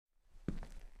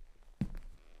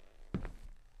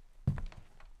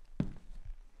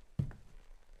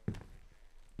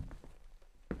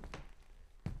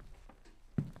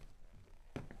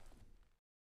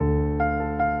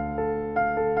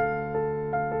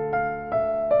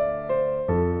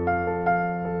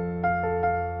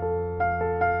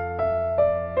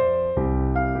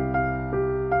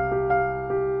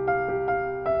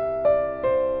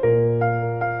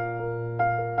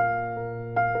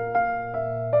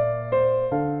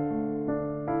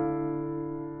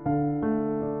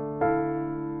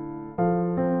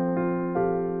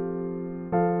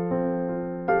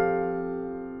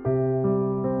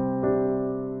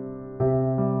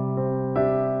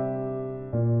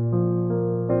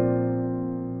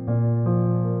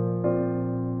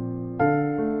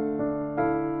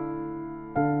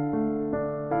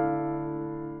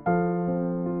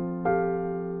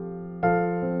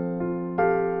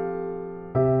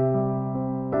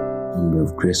Family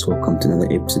of Grace, welcome to another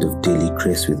episode of Daily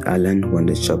Grace with Alan,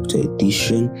 Wonder Chapter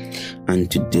Edition. And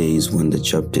today's Wonder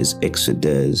Chapter is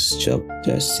Exodus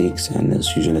chapter 6. And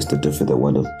as usual, let's start off with a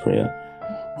word of prayer.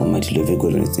 Almighty Lord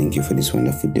God, I want to thank you for this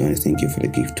wonderful day. I want to thank you for the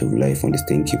gift of life. I want to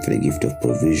thank you for the gift of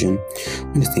provision. I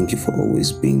want to thank you for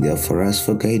always being there for us,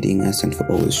 for guiding us, and for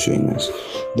always showing us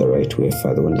the right way.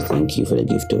 Father, I want to thank you for the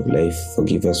gift of life.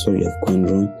 Forgive us where we have gone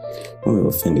wrong, when we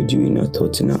have offended you in our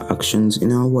thoughts, in our actions,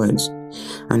 in our words,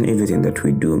 and everything that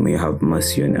we do. May you have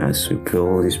mercy on us. We pray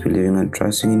all this, believing and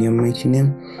trusting in your mighty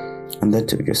name, and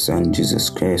that of your Son, Jesus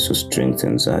Christ, who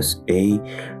strengthens us.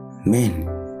 Amen.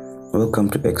 Welcome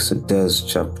to Exodus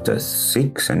chapter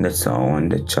 6, and that's our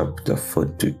wonder chapter for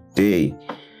today.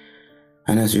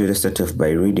 And as usual, let's start off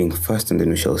by reading first, and then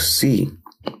we shall see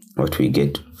what we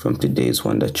get from today's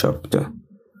wonder chapter.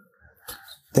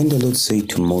 Then the Lord said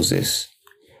to Moses,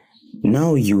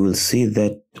 "Now you will see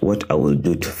that what I will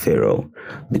do to Pharaoh.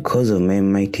 Because of my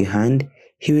mighty hand,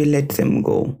 he will let them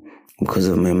go. Because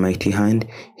of my mighty hand,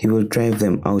 he will drive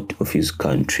them out of his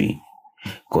country."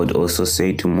 God also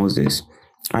said to Moses,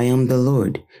 "I am the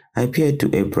Lord. I appeared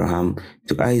to Abraham,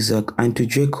 to Isaac, and to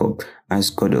Jacob as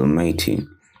God Almighty.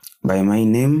 By my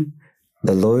name,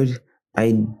 the Lord,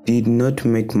 I did not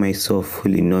make myself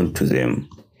fully known to them.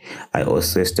 I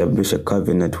also established a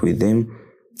covenant with them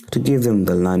to give them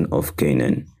the land of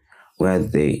Canaan, where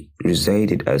they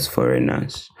resided as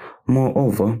foreigners.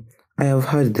 Moreover, I have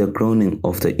heard the groaning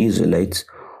of the Israelites,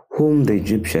 whom the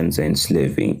Egyptians are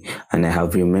enslaving, and I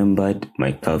have remembered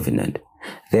my covenant.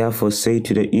 Therefore say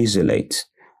to the Israelites,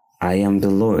 I am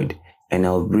the Lord, and I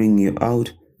will bring you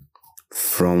out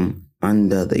from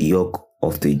under the yoke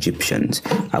of the Egyptians.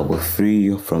 I will free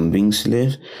you from being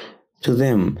slaves to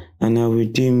them, and I will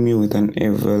redeem you with an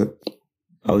ever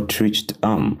outstretched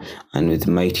arm and with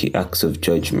mighty acts of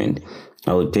judgment.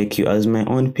 I will take you as my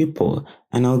own people,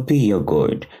 and I will be your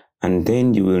God, and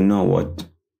then you will know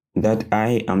that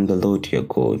I am the Lord your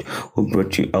God, who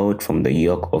brought you out from the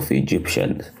yoke of the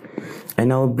Egyptians.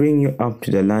 And I will bring you up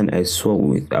to the land I swore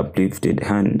with uplifted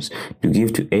hands to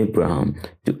give to Abraham,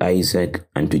 to Isaac,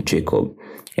 and to Jacob,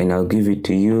 and I'll give it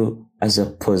to you as a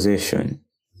possession.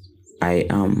 I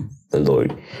am the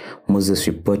Lord." Moses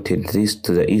reported this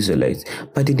to the Israelites,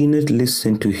 but they did not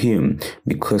listen to him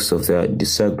because of their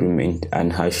disagreement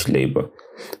and harsh labor.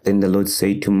 Then the Lord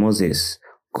said to Moses,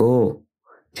 "Go,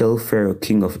 tell Pharaoh,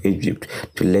 king of Egypt,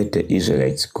 to let the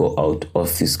Israelites go out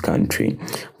of this country."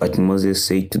 But Moses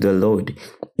said to the Lord,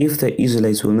 "If the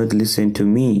Israelites will not listen to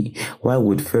me, why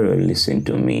would Pharaoh listen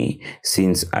to me,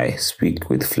 since I speak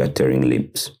with flattering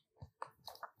lips?"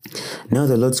 Now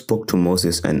the Lord spoke to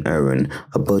Moses and Aaron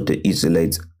about the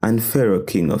Israelites and Pharaoh,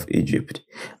 king of Egypt,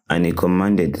 and he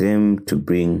commanded them to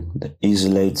bring the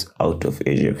Israelites out of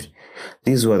Egypt.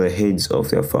 These were the heads of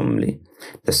their family.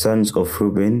 The sons of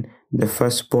Reuben, the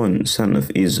firstborn son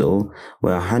of Esau,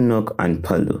 were Hanok and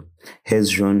Palu,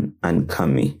 Hezron and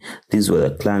Kami. These were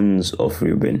the clans of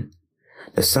Reuben.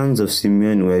 The sons of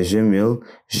Simeon were Jemiel,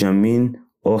 Jamin,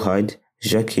 Ohad,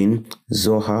 Jachin,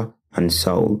 Zohar, and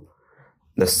Saul,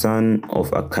 the son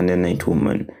of a Canaanite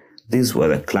woman. These were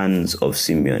the clans of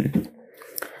Simeon.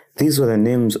 These were the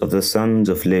names of the sons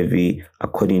of Levi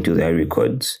according to their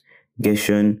records: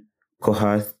 Gershon,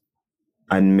 Kohath,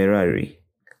 and Merari.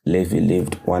 Levi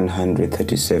lived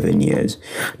 137 years.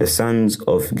 The sons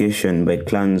of Gershon by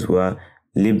clans were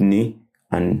Libni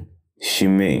and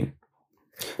Shimei.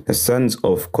 The sons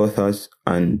of Kohath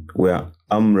were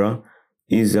Amra,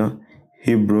 Izhar,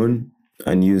 Hebron,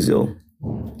 and Uziel.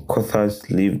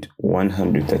 Kohath lived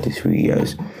 133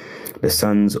 years. The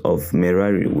sons of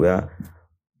Merari were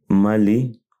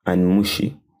Mali and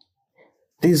Mushi.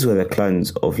 These were the clans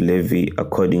of Levi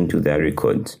according to their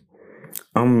records.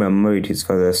 Amram married his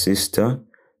father's sister,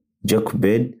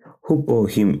 Jochebed, who bore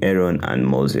him Aaron and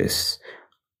Moses.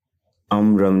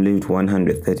 Amram lived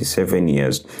 137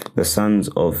 years. The sons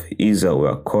of Izhar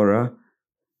were Korah,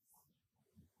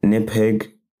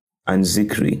 Nepheg, and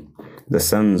Zikri. The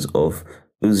sons of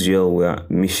Uzziel were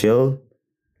Mishael,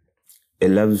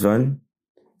 Elazaphan,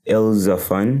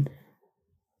 Elzaphan,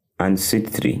 and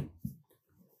Sithri.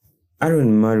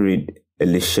 Aaron married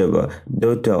Elisheba,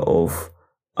 daughter of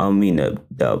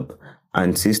Aminadab,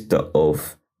 and sister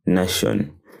of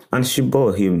Nashon, and she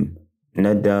bore him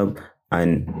Nadab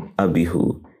and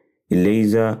Abihu,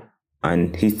 Eleazar,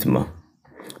 and Hithma.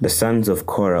 The sons of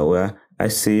Korah were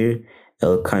Asir,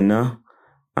 Elkanah,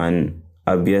 and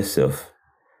Abiasaph.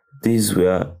 These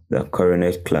were the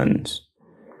Korahnite clans.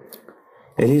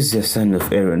 Eleazar, son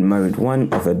of Aaron, married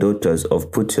one of the daughters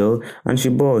of Putiel, and she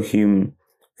bore him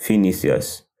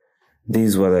Phinehas.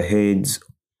 These were the heads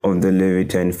of the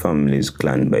Levitian families,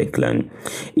 clan by clan.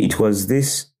 It was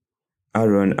this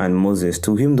Aaron and Moses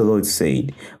to whom the Lord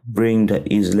said, "Bring the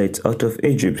Israelites out of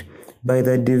Egypt." By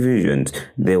their divisions,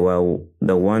 they were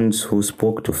the ones who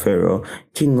spoke to Pharaoh,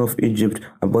 king of Egypt,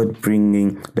 about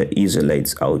bringing the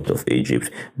Israelites out of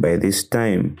Egypt. By this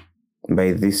same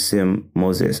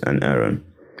Moses and Aaron.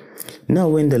 Now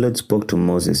when the Lord spoke to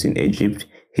Moses in Egypt,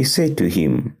 he said to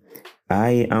him,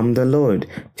 "I am the Lord.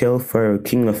 Tell Pharaoh,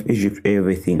 king of Egypt,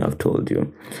 everything I've told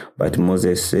you." But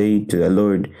Moses said to the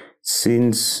Lord,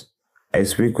 "Since I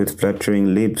speak with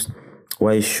flattering lips,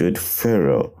 why should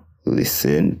Pharaoh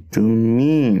listen to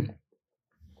me?"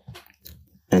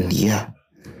 And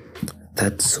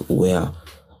that's where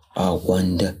our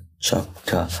wonder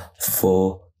chapter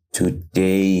 4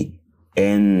 today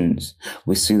ends.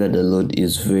 We see that the Lord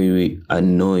is very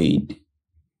annoyed.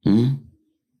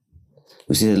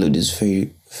 We see the Lord is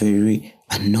very, very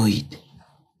annoyed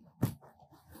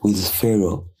with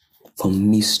Pharaoh for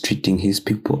mistreating his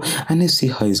people. And let's see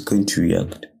how he's going to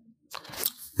react.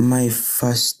 My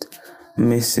first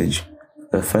message,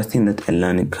 the first thing that I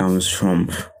learned comes from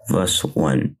verse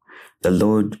 1.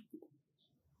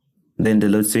 Then the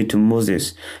Lord said to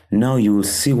Moses, "Now you will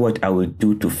see what I will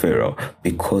do to Pharaoh.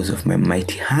 Because of my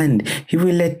mighty hand, he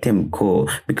will let them go.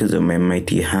 Because of my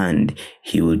mighty hand,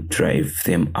 he will drive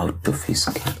them out of his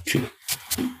country."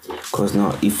 Because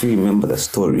now, if you remember the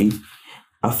story,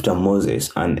 after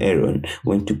Moses and Aaron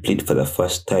went to plead for the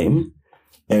first time,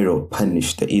 Aaron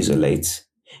punished the Israelites.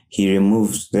 He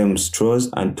removed them straws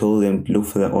and told them to look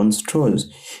for their own straws.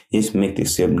 Yet make the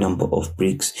same number of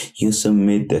bricks. He also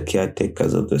made the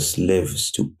caretakers of the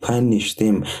slaves to punish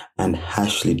them and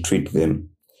harshly treat them.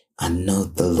 And now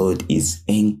the Lord is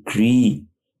angry.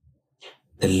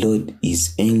 The Lord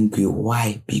is angry.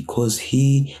 Why? Because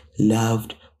he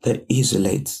loved the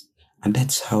Israelites. And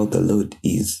that's how the Lord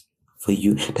is for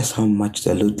you. That's how much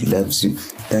the Lord loves you.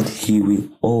 That he will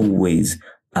always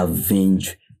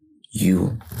avenge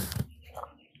you.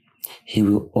 He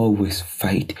will always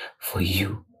fight for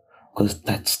you, because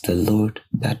that's the Lord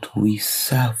that we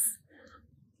serve.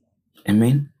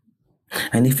 Amen.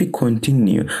 And if we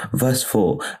continue, verse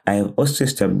 4, "I have also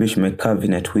established my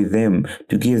covenant with them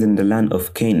to give them the land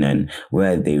of Canaan,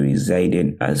 where they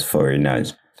resided as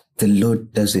foreigners." The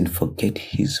Lord doesn't forget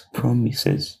his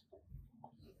promises.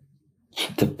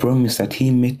 The promise that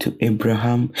he made to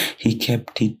Abraham, he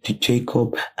kept it to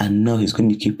Jacob, and now he's going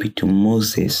to keep it to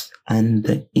Moses and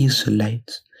the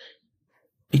Israelites.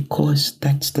 Because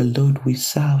that's the Lord we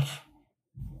serve.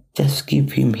 Just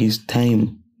give him his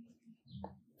time,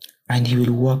 and he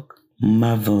will work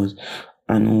marvels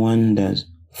and wonders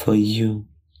for you.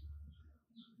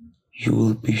 You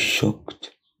will be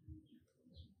shocked.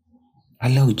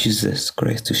 Allow Jesus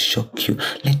Christ to shock you.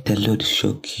 Let the Lord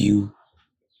shock you.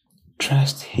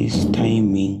 Trust his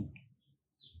timing.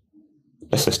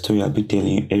 That's a story I'll be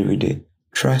telling you every day.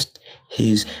 Trust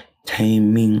his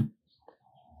timing.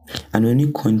 And when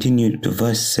you continue to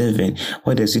verse 7,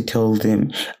 what does he tell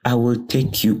them? "I will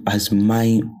take you as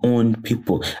my own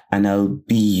people, and I'll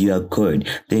be your God.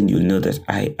 Then you'll know that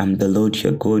I am the Lord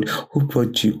your God, who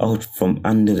brought you out from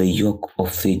under the yoke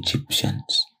of the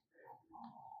Egyptians."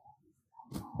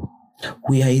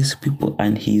 We are his people,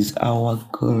 and he is our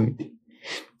God.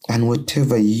 And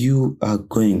whatever you are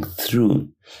going through,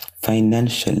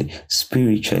 financially,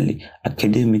 spiritually,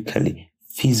 academically,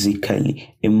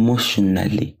 physically,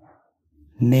 emotionally,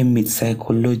 name it,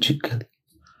 psychologically,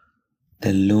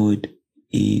 the Lord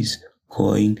is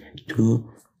going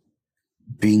to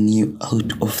bring you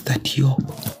out of that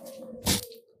yoke.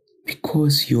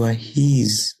 Because you are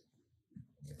his.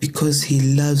 Because he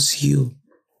loves you.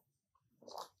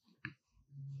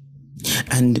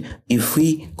 And if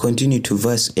we continue to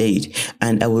verse 8,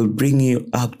 "And I will bring you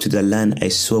up to the land I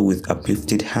swore with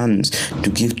uplifted hands to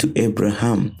give to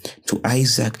Abraham, to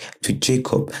Isaac, to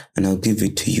Jacob, and I'll give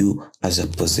it to you as a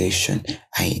possession.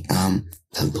 I am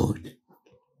the Lord."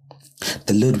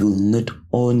 The Lord will not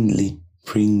only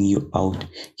bring you out,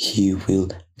 he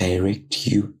will direct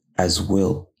you as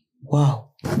well.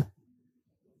 Wow.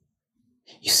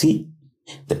 You see,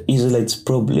 the Israelites'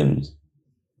 problems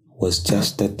was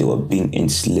just that they were being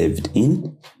enslaved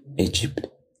in Egypt.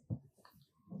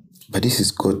 But this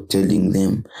is God telling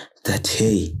them that,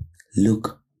 hey,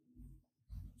 look,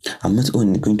 I'm not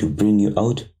only going to bring you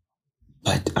out,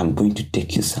 but I'm going to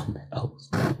take you somewhere else.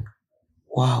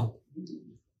 Wow.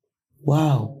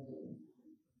 Wow.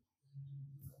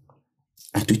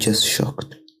 Aren't you just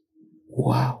shocked?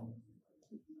 Wow.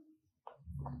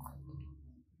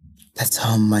 That's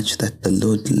how much that the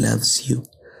Lord loves you.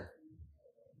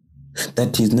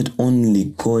 That he's not only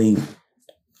going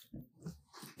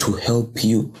to help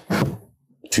you,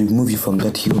 to remove you from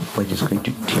that yoke, but it's going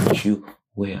to teach you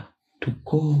where to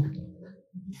go.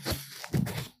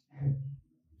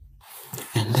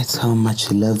 And that's how much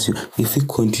he loves you. If we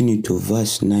continue to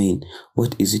verse 9,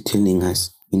 what is it telling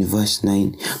us? In verse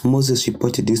 9, Moses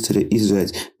reported this to the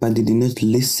Israelites, but they did not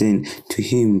listen to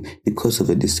him because of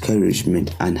the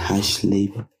discouragement and harsh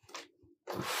labor.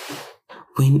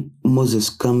 When Moses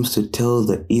comes to tell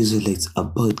the Israelites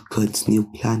about God's new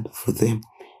plan for them,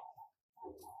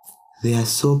 they are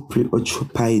so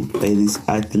preoccupied by these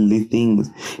earthly things.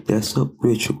 They are so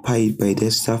preoccupied by their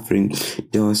suffering.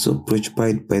 They are so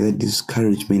preoccupied by the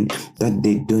discouragement that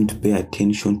they don't pay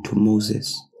attention to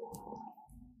Moses.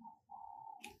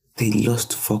 They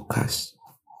lost focus.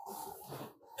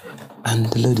 And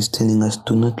the Lord is telling us,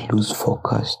 do not lose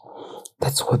focus.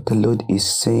 That's what the Lord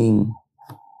is saying.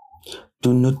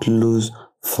 Do not lose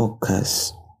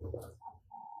focus.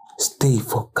 Stay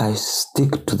focused.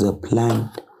 Stick to the plan.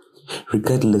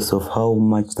 Regardless of how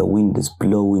much the wind is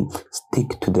blowing,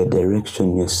 stick to the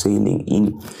direction you're sailing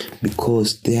in,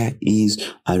 because there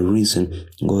is a reason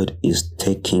God is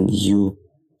taking you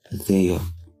there.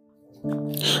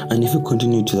 And if you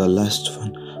continue to the last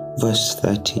one, verse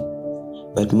 30,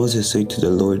 but Moses said to the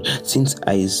Lord, since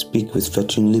I speak with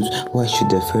flattering lips, why should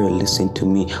the Pharaoh listen to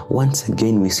me? Once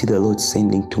again, we see the Lord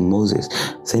sending Moses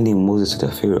to the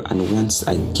Pharaoh, and once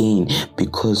again,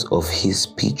 because of his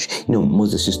speech.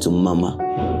 Moses used to murmur.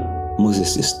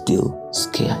 Moses is still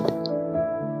scared.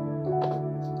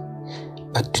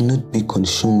 But do not be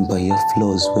consumed by your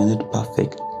flaws. We're not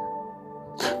perfect.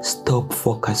 Stop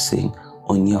focusing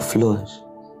on your flaws.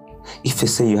 If you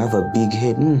say you have a big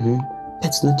head,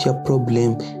 that's not your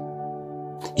problem.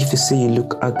 If you say you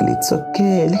look ugly, it's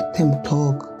okay. Let them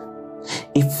talk.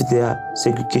 If they are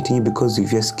segregating you because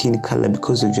of your skin color,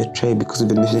 because of your tribe, because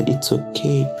of your nation, it's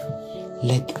okay.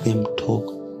 Let them talk.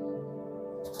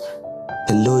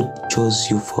 The Lord chose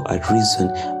you for a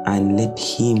reason, and let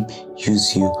him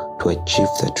use you to achieve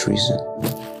that reason.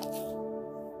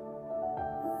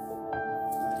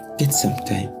 Get some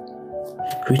time.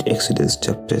 Read Exodus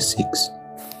chapter 6.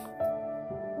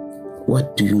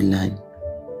 What do you learn?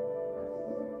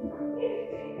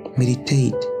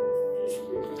 Meditate.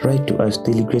 Write to us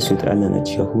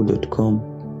dailygracewithalan@yahoo.com,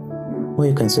 or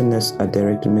you can send us a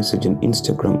direct message on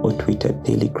Instagram or Twitter,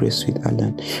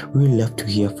 dailyggracewithalan. We would love to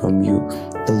hear from you.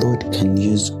 The Lord can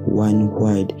use one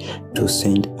word to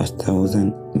send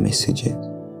 1,000 messages.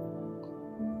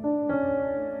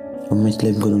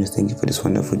 Almighty God, I want to thank you for this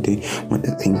wonderful day. I want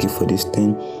to thank you for this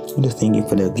time. I want to thank you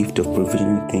for the gift of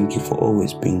provision. Thank you for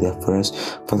always being there for us.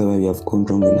 Father, where we have gone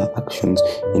wrong in our actions,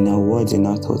 in our words, in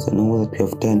our thoughts, and all that we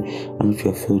have done and what we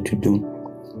have failed to do,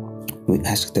 we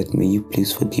ask that may you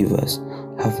please forgive us.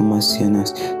 Have mercy on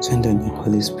us. Send on your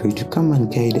Holy Spirit to come and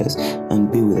guide us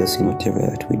and be with us in whatever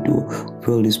that we do.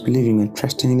 We always believing and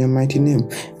trusting in your mighty name,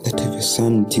 that of your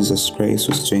Son, Jesus Christ,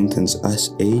 who strengthens us.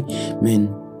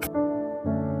 Amen.